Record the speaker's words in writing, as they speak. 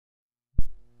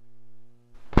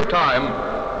time.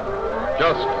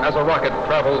 Just as a rocket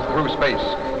travels through space,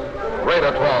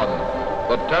 Radatron,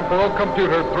 the temporal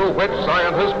computer through which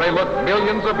scientists may look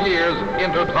millions of years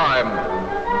into time.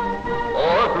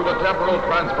 Or through the temporal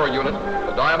transfer unit,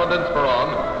 the Diamond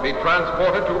Inspiron, be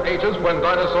transported to ages when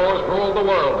dinosaurs ruled the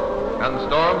world and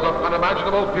storms of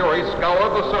unimaginable fury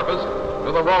scoured the surface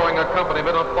to the roaring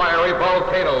accompaniment of fiery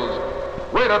volcanoes.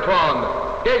 Radatron,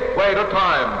 gateway to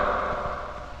time.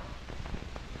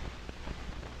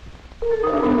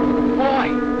 Boy,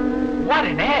 what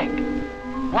an egg!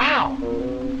 Wow!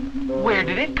 Where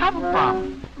did it come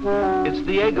from? It's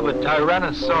the egg of a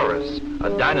Tyrannosaurus, a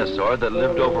dinosaur that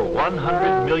lived over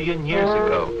 100 million years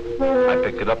ago. I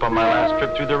picked it up on my last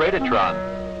trip through the Radatron.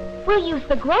 We'll use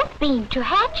the growth beam to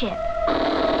hatch it.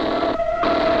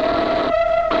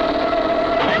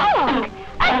 Look,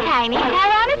 a tiny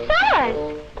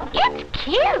Tyrannosaurus. It's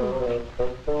cute.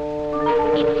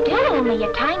 It's still only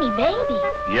a tiny baby.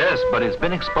 Yes, but it's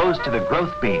been exposed to the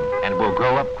growth beam and will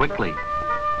grow up quickly.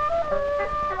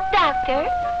 Doctor,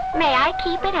 may I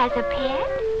keep it as a pet?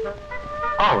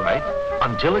 All right,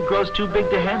 until it grows too big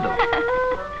to handle.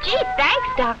 Gee,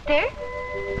 thanks, Doctor.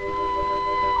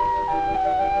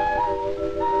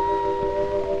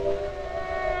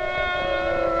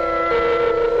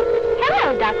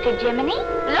 Hello, Dr. Jiminy.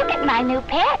 Look at my new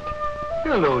pet.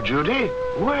 Hello, Judy.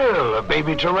 Well, a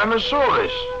baby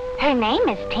Tyrannosaurus. Her name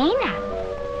is Tina.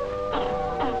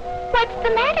 What's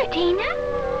the matter, Tina?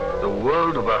 The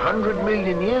world of 100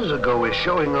 million years ago is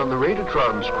showing on the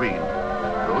Radatron screen.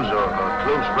 Those are her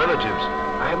close relatives.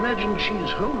 I imagine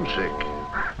she's homesick.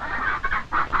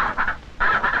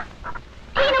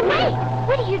 Tina, wait!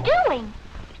 What are you doing?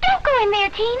 Don't go in there,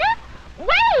 Tina!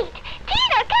 Wait!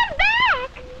 Tina, come back!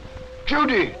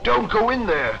 Judy, don't go in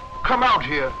there. Come out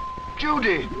here.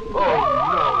 Judy! Oh,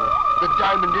 no. The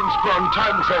Diamond Inspiron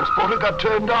time transporter got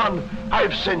turned on.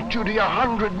 I've sent Judy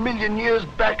 100 million years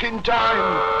back in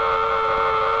time.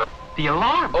 The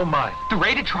alarm! Oh, my. The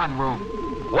Radatron room.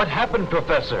 What happened,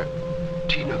 Professor?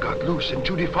 Tina got loose and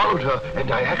Judy followed her,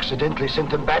 and I accidentally sent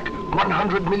them back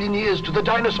 100 million years to the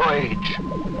dinosaur age.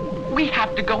 We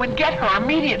have to go and get her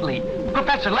immediately.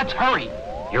 Professor, let's hurry.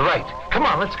 You're right. Come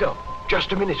on, let's go.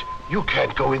 Just a minute. You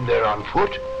can't go in there on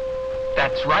foot.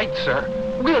 That's right, sir.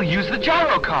 We'll use the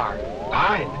gyro car.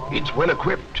 Fine. It's well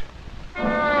equipped. There they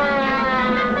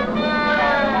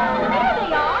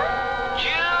are.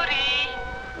 Judy!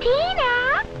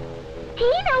 Tina!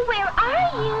 Tina, where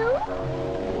are you?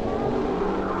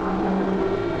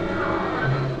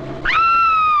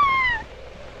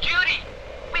 Judy!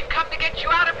 We've come to get you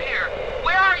out of here.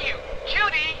 Where are you?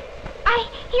 Judy! I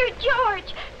hear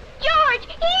George. George,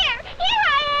 here! Here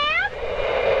I am!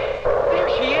 There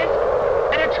she is!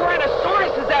 And a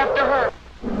Tyrannosaurus is after her!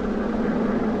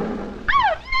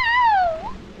 Oh,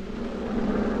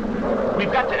 no!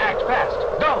 We've got to act fast.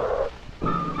 Go!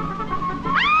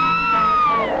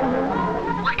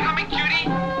 We're coming, Judy!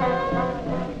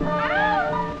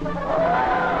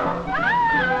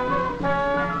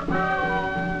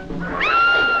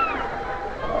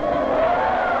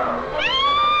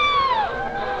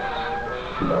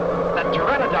 That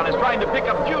Pteranodon is trying to pick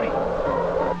up Judy.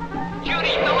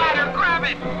 Judy, the ladder, grab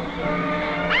it!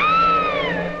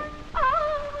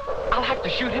 I'll have to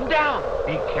shoot him down.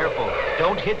 Be careful.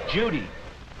 Don't hit Judy.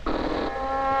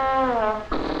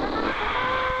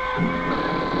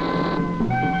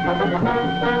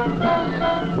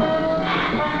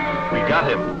 We got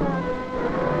him.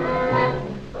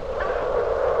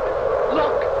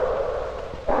 Look!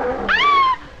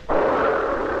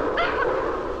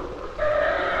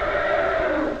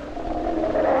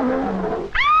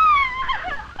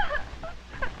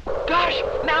 Gosh,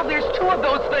 now there's two of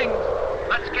those things.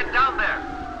 Let's get down there.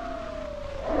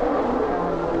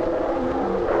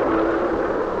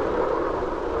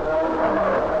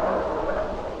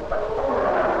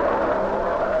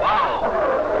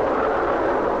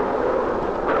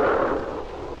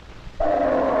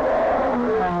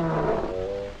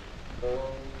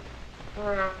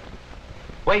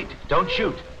 Wait, don't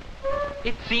shoot.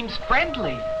 It seems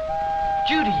friendly.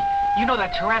 Judy, you know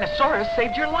that Tyrannosaurus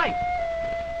saved your life.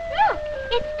 Look,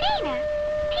 it's Tina.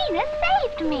 Tina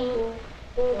saved me.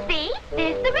 See,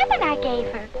 there's the ribbon I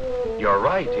gave her. You're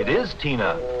right, it is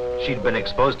Tina. She'd been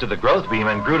exposed to the growth beam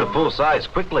and grew to full size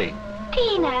quickly.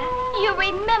 Tina, you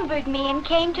remembered me and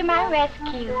came to my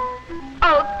rescue.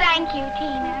 Oh, thank you,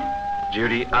 Tina.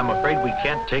 Judy, I'm afraid we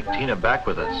can't take Tina back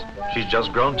with us. She's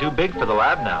just grown too big for the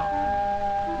lab now.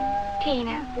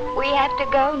 Tina, we have to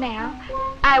go now.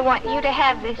 I want you to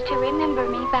have this to remember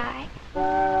me by.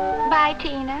 Bye,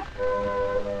 Tina.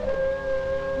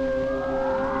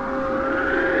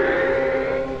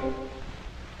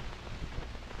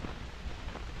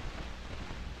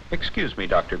 Excuse me,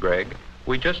 Dr. Gregg.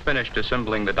 We just finished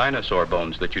assembling the dinosaur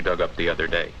bones that you dug up the other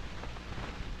day.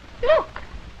 Look,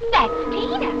 that's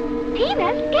Tina.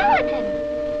 Tina's skeleton.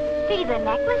 See the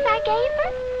necklace I gave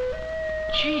her?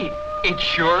 Gee, it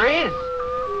sure is.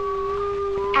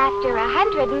 After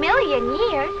 100 million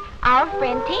years, our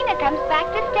friend Tina comes back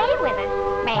to stay with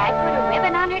us. May I put a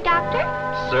ribbon on her, Doctor?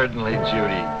 Certainly,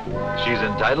 Judy. She's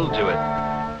entitled to it.